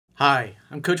Hi,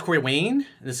 I'm Coach Corey Wayne.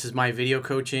 This is my video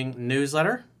coaching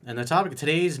newsletter. And the topic of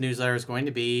today's newsletter is going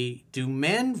to be, do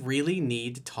men really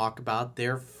need to talk about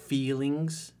their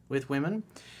feelings with women?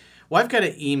 Well, I've got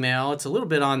an email. It's a little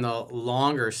bit on the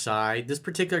longer side. This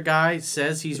particular guy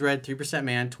says he's read 3%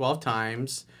 Man 12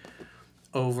 times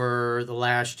over the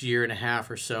last year and a half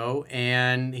or so.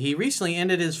 And he recently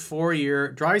ended his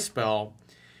 4-year dry spell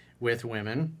with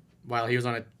women while he was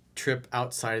on a trip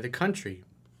outside of the country.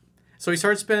 So he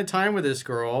started spending time with this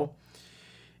girl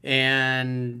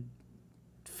and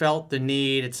felt the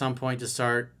need at some point to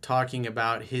start talking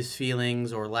about his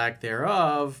feelings or lack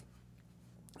thereof.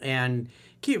 And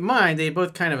keep in mind, they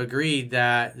both kind of agreed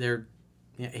that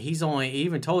he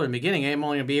even told her in the beginning, hey, I'm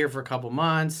only going to be here for a couple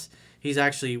months. He's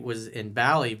actually was in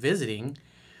Bali visiting,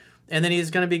 and then he's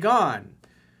going to be gone.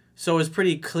 So it was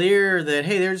pretty clear that,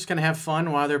 hey, they're just going to have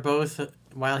fun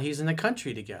while he's in the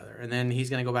country together. And then he's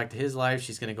going to go back to his life.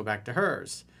 She's going to go back to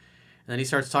hers. And then he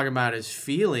starts talking about his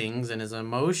feelings and his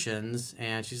emotions.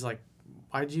 And she's like,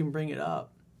 why'd you even bring it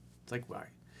up? It's like, why?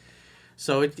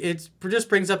 So it just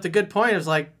brings up the good point. It's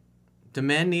like, do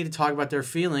men need to talk about their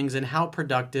feelings, and how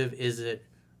productive is it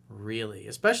really?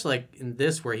 Especially like in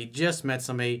this, where he just met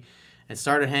somebody and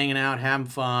started hanging out, having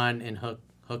fun, and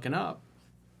hooking up.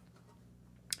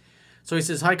 So he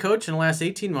says, hi, Coach. In the last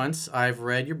 18 months, I've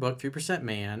read your book, 3%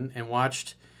 Man, and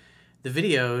watched the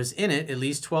videos in it at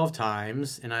least 12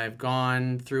 times, and I've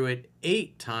gone through it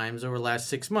 8 times over the last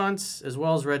 6 months, as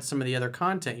well as read some of the other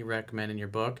content you recommend in your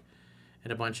book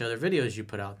and a bunch of other videos you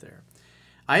put out there.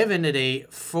 I have ended a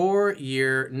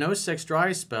 4-year no-sex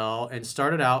dry spell and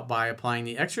started out by applying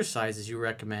the exercises you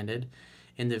recommended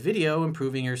in the video,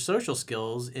 improving your social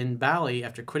skills in Bali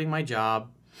after quitting my job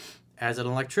as an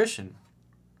electrician.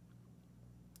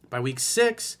 By week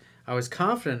 6, I was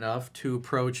confident enough to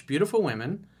approach beautiful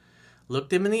women, look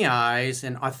them in the eyes,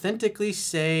 and authentically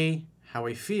say how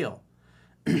I feel.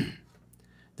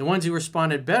 The ones who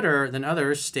responded better than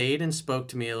others stayed and spoke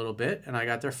to me a little bit, and I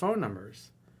got their phone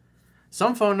numbers.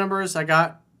 Some phone numbers I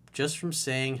got just from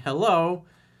saying hello,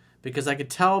 because I could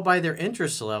tell by their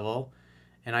interest level,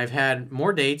 and I've had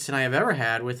more dates than I have ever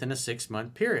had within a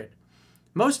 6-month period.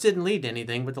 Most didn't lead to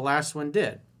anything, but the last one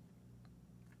did.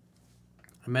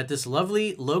 I met this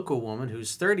lovely local woman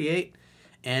who's 38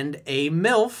 and a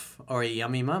MILF, or a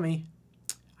yummy mummy.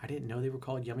 I didn't know they were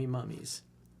called yummy mummies.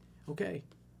 Okay,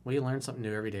 well, you learn something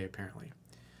new every day, apparently.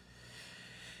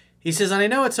 He says, and I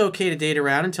know it's okay to date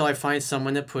around until I find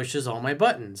someone that pushes all my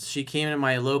buttons. She came to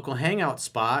my local hangout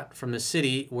spot from the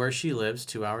city where she lives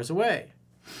 2 hours away.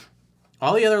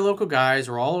 All the other local guys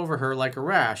were all over her like a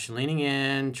rash, leaning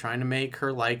in, trying to make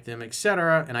her like them,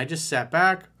 etc. And I just sat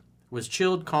back, was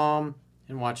chilled, calm,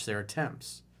 and watched their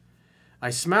attempts. I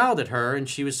smiled at her, and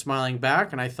she was smiling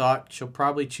back, and I thought she'll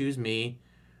probably choose me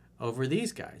over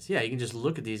these guys. Yeah, you can just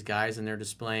look at these guys, and they're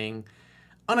displaying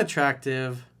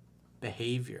unattractive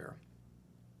behavior.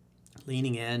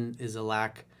 Leaning in is a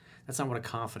lack. That's not what a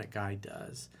confident guy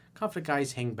does. Confident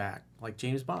guys hang back, like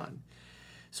James Bond.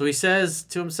 So he says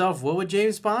to himself, what would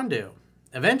James Bond do?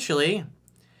 Eventually,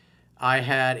 I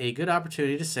had a good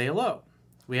opportunity to say hello.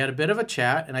 We had a bit of a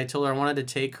chat, and I told her I wanted to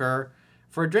take her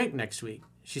for a drink next week.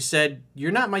 She said,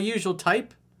 you're not my usual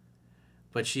type,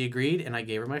 but she agreed, and I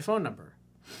gave her my phone number.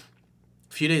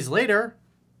 A few days later,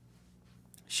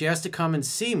 she asked to come and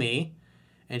see me,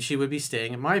 and she would be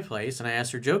staying at my place, and I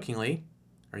asked her jokingly,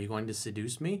 are you going to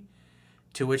seduce me?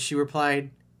 To which she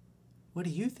replied, what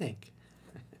do you think?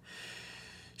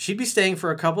 She'd be staying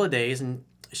for a couple of days, and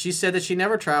she said that she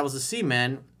never travels to see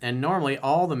men, and normally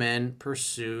all the men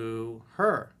pursue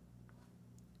her.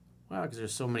 Well, because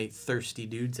there's so many thirsty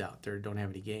dudes out there who don't have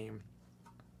any game.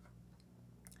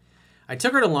 I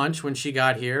took her to lunch when she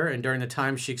got here, and during the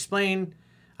time she explained,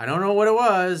 I don't know what it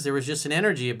was. There was just an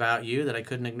energy about you that I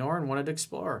couldn't ignore and wanted to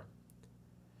explore.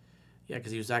 Yeah,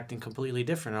 because he was acting completely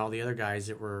different than all the other guys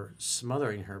that were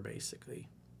smothering her, basically.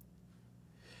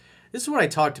 This is what I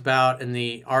talked about in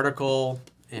the article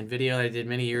and video that I did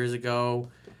many years ago,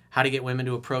 how to get women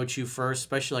to approach you first,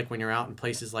 especially like when you're out in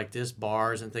places like this,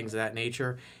 bars and things of that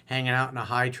nature, hanging out in a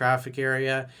high traffic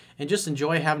area, and just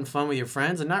enjoy having fun with your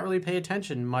friends and not really pay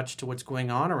attention much to what's going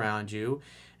on around you.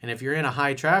 And if you're in a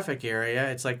high traffic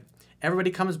area, it's like everybody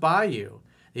comes by you.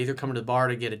 They either come to the bar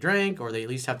to get a drink, or they at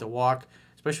least have to walk,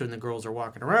 especially when the girls are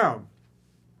walking around.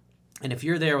 And if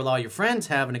you're there with all your friends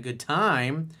having a good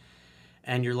time,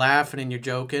 and you're laughing and you're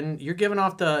joking, you're giving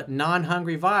off the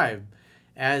non-hungry vibe,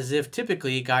 as if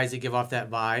typically guys that give off that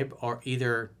vibe are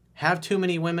either have too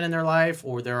many women in their life,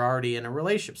 or they're already in a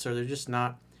relationship, so they're just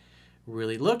not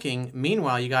really looking.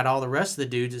 Meanwhile, you got all the rest of the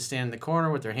dudes that stand in the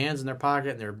corner with their hands in their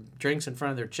pocket and their drinks in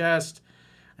front of their chest,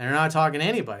 and they're not talking to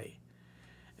anybody.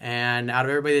 And out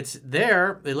of everybody that's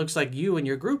there, it looks like you and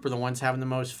your group are the ones having the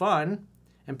most fun.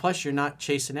 And plus, you're not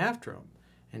chasing after them.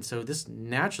 And so this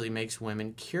naturally makes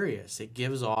women curious. It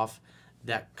gives off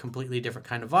that completely different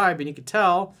kind of vibe. And you can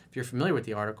tell, if you're familiar with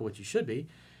the article, which you should be,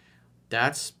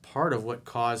 that's part of what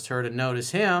caused her to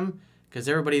notice him, because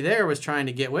everybody there was trying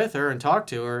to get with her and talk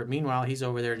to her. Meanwhile, he's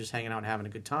over there just hanging out and having a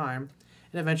good time.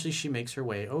 And eventually she makes her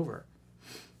way over.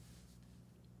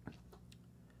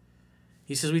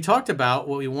 He says, we talked about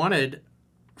what we wanted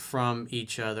from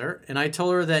each other, and I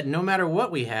told her that no matter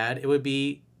what we had, it would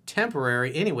be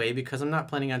temporary anyway, because I'm not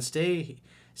planning on staying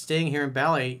here in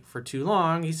Bali for too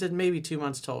long. He said maybe 2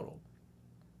 months total.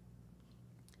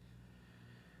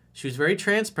 She was very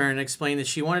transparent and explained that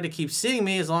she wanted to keep seeing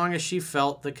me as long as she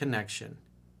felt the connection.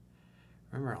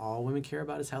 Remember, all women care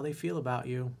about is how they feel about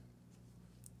you.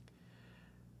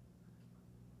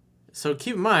 So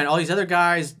keep in mind, all these other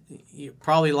guys,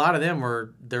 probably a lot of them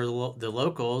they're the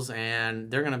locals, and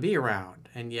they're going to be around.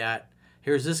 And yet,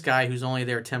 here's this guy who's only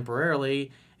there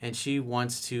temporarily, and she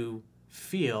wants to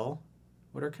feel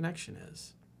what her connection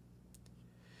is.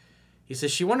 He says,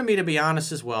 she wanted me to be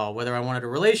honest as well, whether I wanted a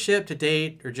relationship, to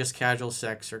date, or just casual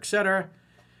sex, or etc.,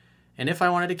 and if I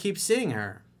wanted to keep seeing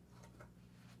her.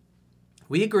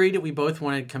 We agreed that we both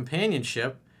wanted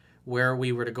companionship, where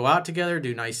we were to go out together,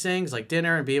 do nice things like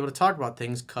dinner, and be able to talk about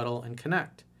things, cuddle, and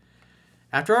connect.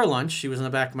 After our lunch, she was in the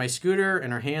back of my scooter,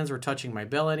 and her hands were touching my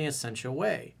belly in a sensual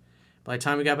way. By the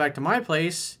time we got back to my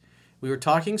place, we were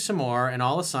talking some more, and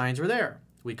all the signs were there.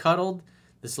 We cuddled.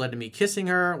 This led to me kissing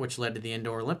her, which led to the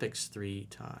Indoor Olympics 3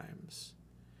 times.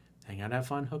 Hang out, have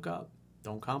fun, hook up.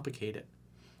 Don't complicate it.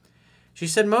 She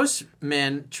said most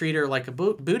men treat her like a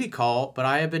booty call, but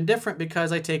I have been different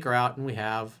because I take her out and we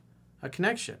have a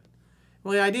connection.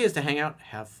 Well, the idea is to hang out,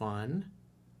 have fun,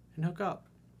 and hook up.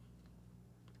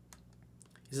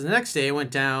 He says, the next day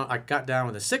I got down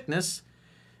with a sickness,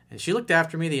 and she looked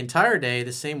after me the entire day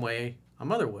the same way a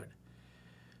mother would.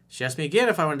 She asked me again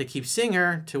if I wanted to keep seeing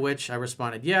her, to which I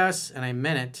responded yes, and I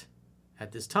meant it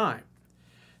at this time.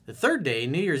 The third day,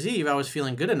 New Year's Eve, I was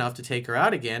feeling good enough to take her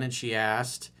out again, and she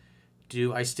asked,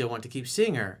 do I still want to keep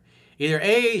seeing her? Either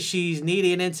A, she's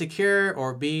needy and insecure,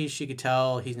 or B, she could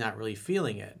tell he's not really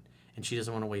feeling it, and she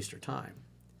doesn't want to waste her time.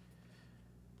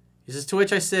 He says, to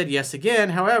which I said yes again.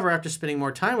 However, after spending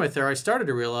more time with her, I started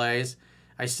to realize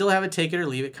I still have a take it or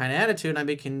leave it kind of attitude, and I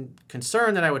became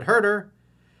concerned that I would hurt her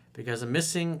because I'm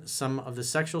missing some of the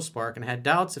sexual spark and had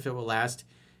doubts if it will last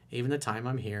even the time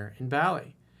I'm here in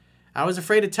Bali. I was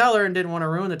afraid to tell her and didn't want to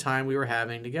ruin the time we were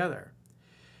having together.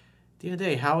 At the end of the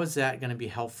day, how is that going to be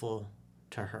helpful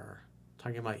to her?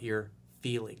 Talking about your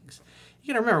feelings. You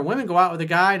got to remember, women go out with a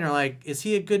guy and they're like, is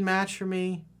he a good match for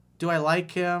me? Do I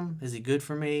like him? Is he good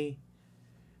for me?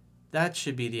 That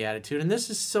should be the attitude. And this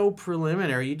is so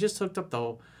preliminary. You just hooked up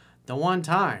the one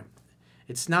time.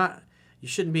 It's not, you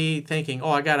shouldn't be thinking, oh,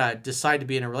 I got to decide to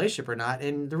be in a relationship or not.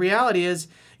 And the reality is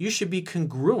you should be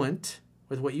congruent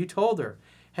with what you told her.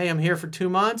 Hey, I'm here for 2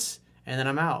 months and then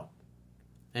I'm out.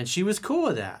 And she was cool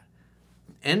with that.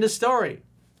 End of story.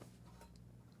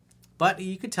 But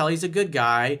you could tell he's a good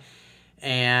guy,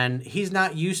 and he's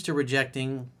not used to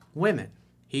rejecting women.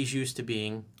 He's used to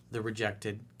being the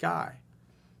rejected guy.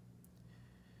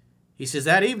 He says,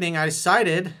 that evening I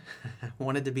decided I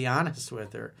wanted to be honest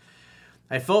with her.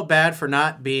 I felt bad for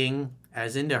not being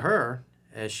as into her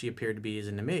as she appeared to be as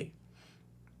into me.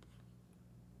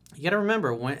 You got to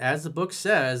remember, as the book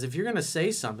says, if you're going to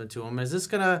say something to him, is this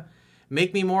going to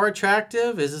make me more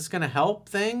attractive? Is this going to help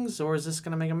things? Or is this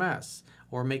going to make a mess?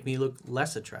 Or make me look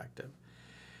less attractive?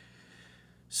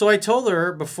 So I told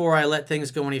her before I let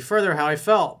things go any further how I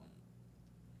felt.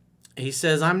 He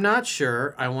says, I'm not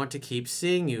sure I want to keep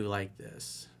seeing you like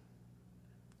this.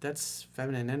 That's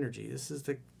feminine energy. This is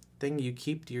the thing you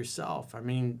keep to yourself. I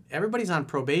mean, everybody's on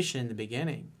probation in the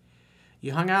beginning.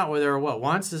 You hung out with her, what,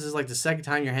 once? This is like the second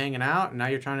time you're hanging out, and now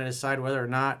you're trying to decide whether or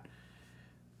not.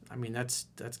 I mean, that's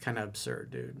kind of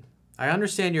absurd, dude. I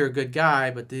understand you're a good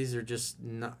guy, but these are just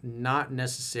not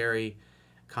necessary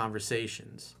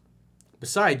conversations.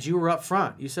 Besides, you were up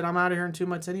front. You said, I'm out of here in 2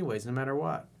 months anyways, no matter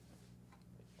what.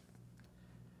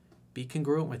 Be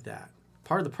congruent with that.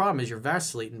 Part of the problem is you're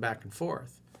vacillating back and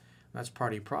forth. That's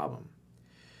part of your problem.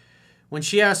 When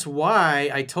she asked why,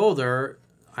 I told her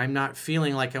I'm not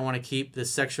feeling like I want to keep the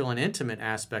sexual and intimate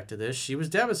aspect of this. She was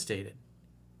devastated.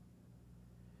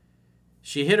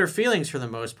 She hid her feelings for the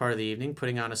most part of the evening,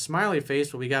 putting on a smiley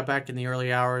face when we got back in the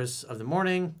early hours of the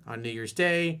morning on New Year's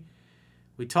Day.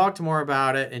 We talked more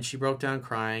about it, and she broke down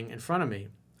crying in front of me.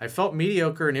 I felt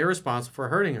mediocre and irresponsible for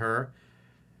hurting her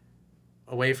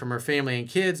away from her family and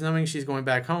kids, knowing she's going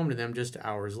back home to them just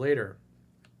hours later.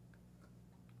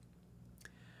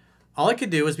 All I could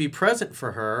do was be present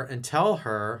for her and tell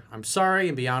her I'm sorry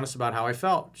and be honest about how I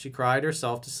felt. She cried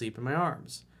herself to sleep in my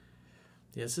arms.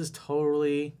 This is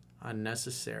totally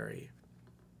unnecessary.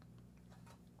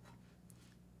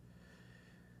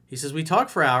 He says, we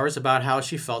talked for hours about how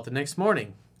she felt the next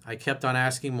morning. I kept on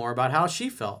asking more about how she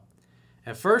felt.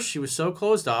 At first, she was so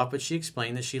closed off, but she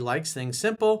explained that she likes things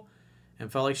simple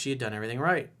and felt like she had done everything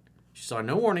right. She saw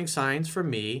no warning signs from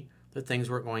me that things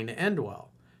weren't going to end well.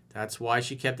 That's why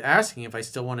she kept asking if I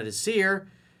still wanted to see her,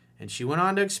 and she went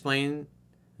on to explain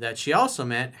that she also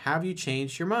meant, have you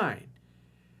changed your mind?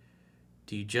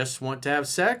 Do you just want to have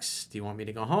sex? Do you want me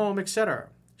to go home, etc.?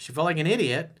 She felt like an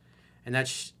idiot, and that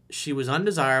she was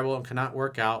undesirable and could not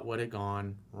work out what had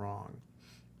gone wrong.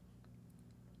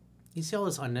 You see all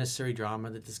this unnecessary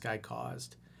drama that this guy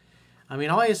caused? I mean,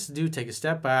 all he has to do is take a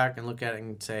step back and look at it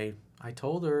and say, I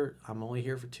told her I'm only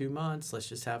here for 2 months. Let's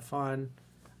just have fun.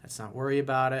 Let's not worry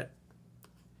about it.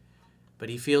 But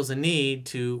he feels a need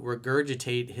to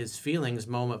regurgitate his feelings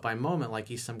moment by moment like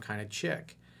he's some kind of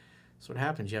chick. That's what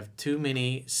happens. You have too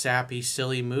many sappy,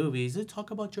 silly movies. They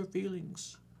talk about your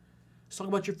feelings. Let's talk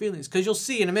about your feelings. Because you'll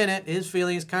see in a minute, his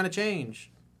feelings kind of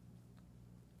change.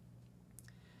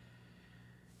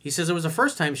 He says it was the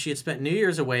first time she had spent New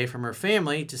Year's away from her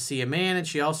family to see a man, and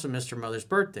she also missed her mother's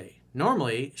birthday.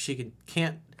 Normally, she can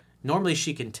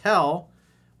tell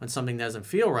when something doesn't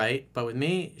feel right, but with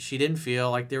me, she didn't feel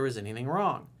like there was anything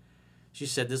wrong. She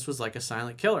said this was like a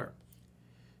silent killer.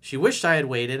 She wished I had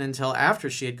waited until after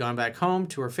she had gone back home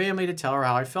to her family to tell her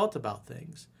how I felt about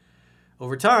things.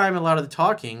 Over time, a lot of the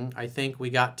talking, I think we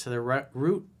got to the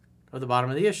root of the bottom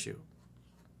of the issue.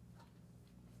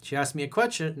 She asked me a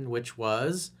question, which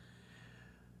was,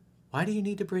 why do you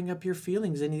need to bring up your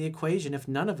feelings into the equation if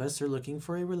none of us are looking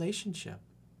for a relationship?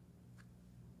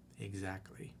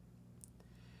 Exactly.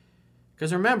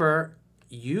 Because remember,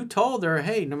 you told her,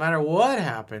 hey, no matter what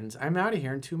happens, I'm out of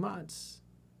here in 2 months.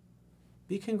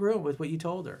 Be congruent with what you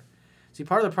told her. See,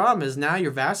 part of the problem is now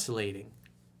you're vacillating.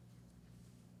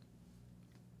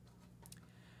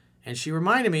 And she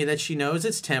reminded me that she knows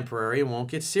it's temporary and won't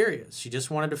get serious. She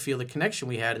just wanted to feel the connection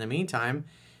we had in the meantime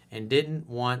and didn't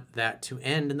want that to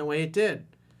end in the way it did.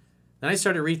 Then I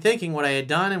started rethinking what I had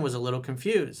done and was a little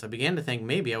confused. I began to think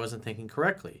maybe I wasn't thinking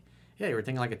correctly. Yeah, you were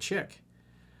thinking like a chick.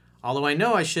 Although I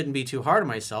know I shouldn't be too hard on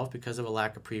myself because of a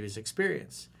lack of previous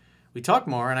experience. We talked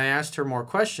more and I asked her more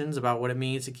questions about what it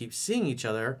means to keep seeing each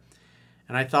other,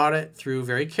 and I thought it through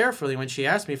very carefully when she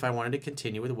asked me if I wanted to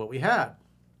continue with what we had.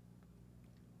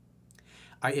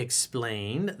 I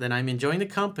explained that I'm enjoying the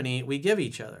company we give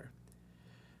each other.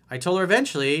 I told her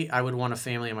eventually I would want a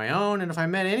family of my own, and if I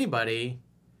met anybody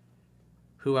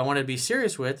who I wanted to be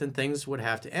serious with, then things would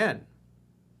have to end.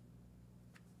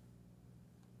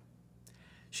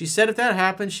 She said if that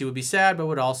happened, she would be sad, but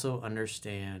would also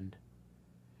understand.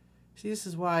 See, this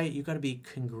is why you got to be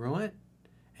congruent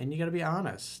and you got to be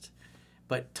honest.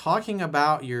 But talking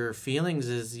about your feelings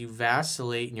as you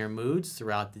vacillate in your moods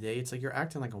throughout the day, it's like you're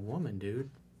acting like a woman, dude.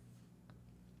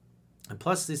 And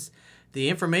plus, the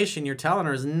information you're telling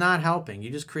her is not helping.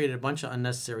 You just created a bunch of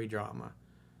unnecessary drama.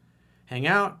 Hang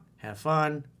out, have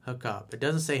fun, hook up. It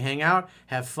doesn't say hang out,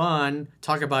 have fun,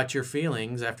 talk about your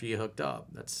feelings after you hooked up.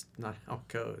 That's not how it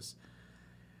goes.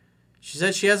 She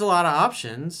said she has a lot of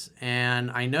options, and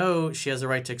I know she has the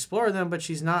right to explore them, but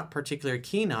she's not particularly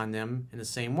keen on them in the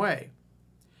same way.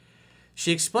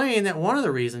 She explained that one of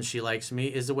the reasons she likes me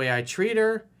is the way I treat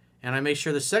her, and I make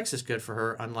sure the sex is good for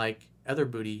her, unlike other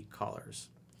booty callers.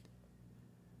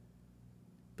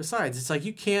 Besides, it's like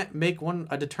you can't make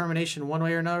a determination one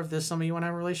way or another if there's somebody you want to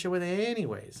have a relationship with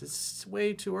anyways. It's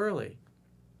way too early.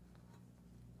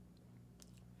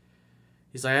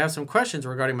 He's like, I have some questions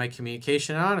regarding my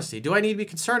communication and honesty. Do I need to be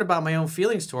concerned about my own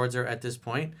feelings towards her at this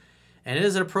point? And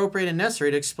is it appropriate and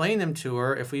necessary to explain them to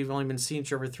her if we've only been seeing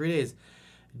each other for 3 days?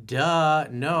 Duh,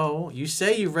 no. You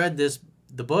say you've read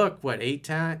the book, what, 8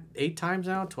 times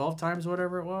now? 12 times,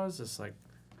 whatever it was? It's like,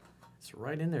 it's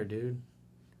right in there, dude.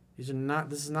 This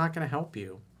is not going to help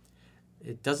you.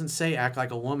 It doesn't say act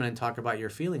like a woman and talk about your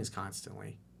feelings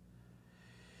constantly.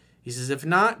 He says, if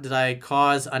not, did I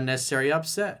cause unnecessary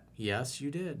upset? Yes, you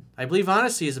did. I believe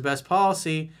honesty is the best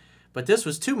policy, but this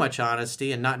was too much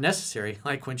honesty and not necessary,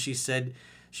 like when she said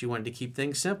she wanted to keep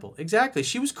things simple. Exactly.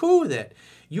 She was cool with it.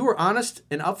 You were honest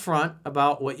and upfront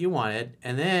about what you wanted,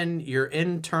 and then your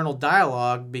internal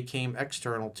dialogue became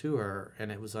external to her,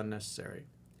 and it was unnecessary.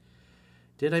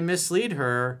 Did I mislead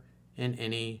her in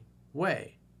any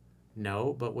way?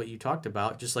 No, but what you talked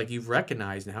about, just like you've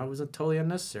recognized now, it was totally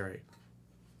unnecessary.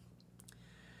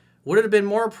 Would it have been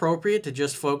more appropriate to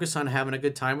just focus on having a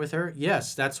good time with her?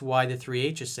 Yes, that's why the 3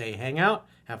 H's say hang out,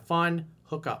 have fun,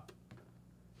 hook up.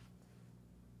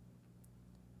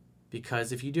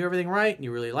 Because if you do everything right and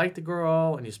you really like the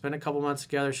girl and you spend a couple months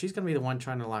together, she's going to be the one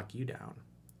trying to lock you down.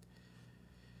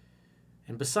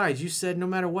 And besides, you said no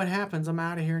matter what happens, I'm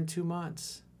out of here in 2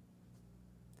 months.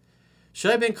 Should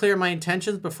I have been clear in my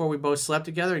intentions before we both slept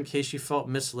together in case you felt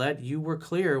misled? You were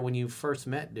clear when you first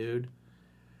met, dude.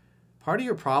 Part of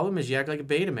your problem is you act like a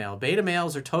beta male. Beta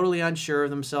males are totally unsure of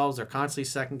themselves. They're constantly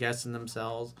second-guessing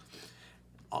themselves,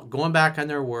 going back on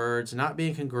their words, not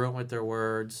being congruent with their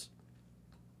words.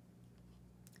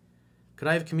 Could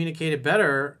I have communicated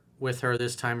better with her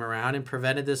this time around and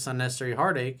prevented this unnecessary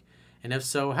heartache? And if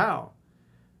so, how?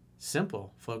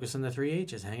 Simple. Focus on the 3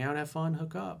 H's. Hang out, have fun,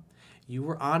 hook up. You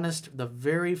were honest the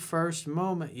very first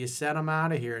moment you said I'm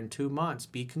out of here in 2 months.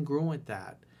 Be congruent with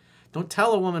that. Don't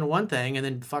tell a woman one thing and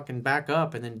then fucking back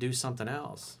up and then do something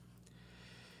else.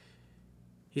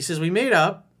 He says, we made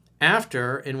up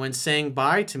after, and when saying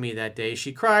bye to me that day,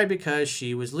 she cried because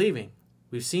she was leaving.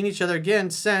 We've seen each other again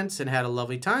since and had a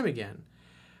lovely time again.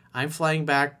 I'm flying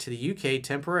back to the UK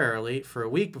temporarily for a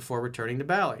week before returning to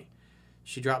Bali.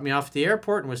 She dropped me off at the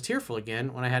airport and was tearful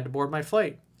again when I had to board my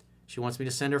flight. She wants me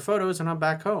to send her photos when I'm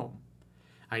back home.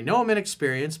 I know I'm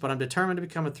inexperienced, but I'm determined to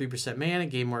become a 3% man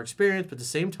and gain more experience, but at the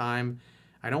same time,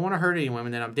 I don't want to hurt any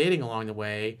women that I'm dating along the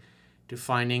way to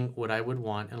finding what I would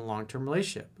want in a long-term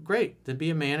relationship. Great. Then be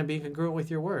a man and be congruent with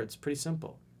your words. Pretty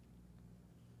simple.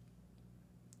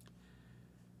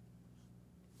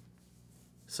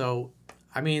 So,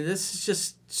 I mean, this is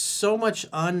just so much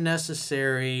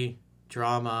unnecessary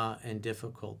drama and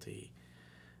difficulty.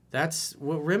 That's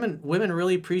what women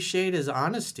really appreciate is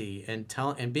honesty and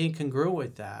being congruent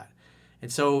with that.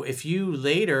 And so if you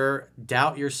later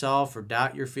doubt yourself or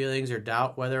doubt your feelings or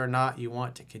doubt whether or not you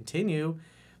want to continue,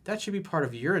 that should be part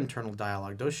of your internal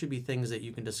dialogue. Those should be things that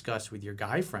you can discuss with your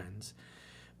guy friends.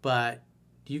 But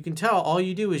you can tell all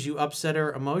you do is you upset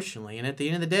her emotionally. And at the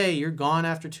end of the day, you're gone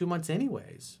after 2 months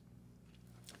anyways.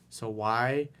 So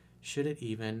why should it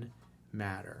even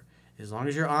matter? As long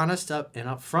as you're honest up and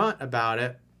upfront about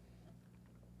it,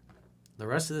 the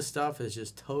rest of this stuff is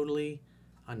just totally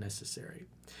unnecessary.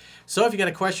 So if you got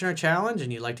a question or challenge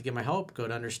and you'd like to get my help, go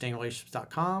to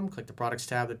understandingrelationships.com, click the products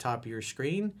tab at the top of your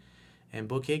screen, and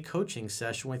book a coaching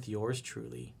session with yours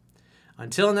truly.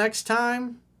 Until next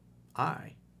time,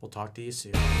 I will talk to you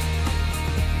soon.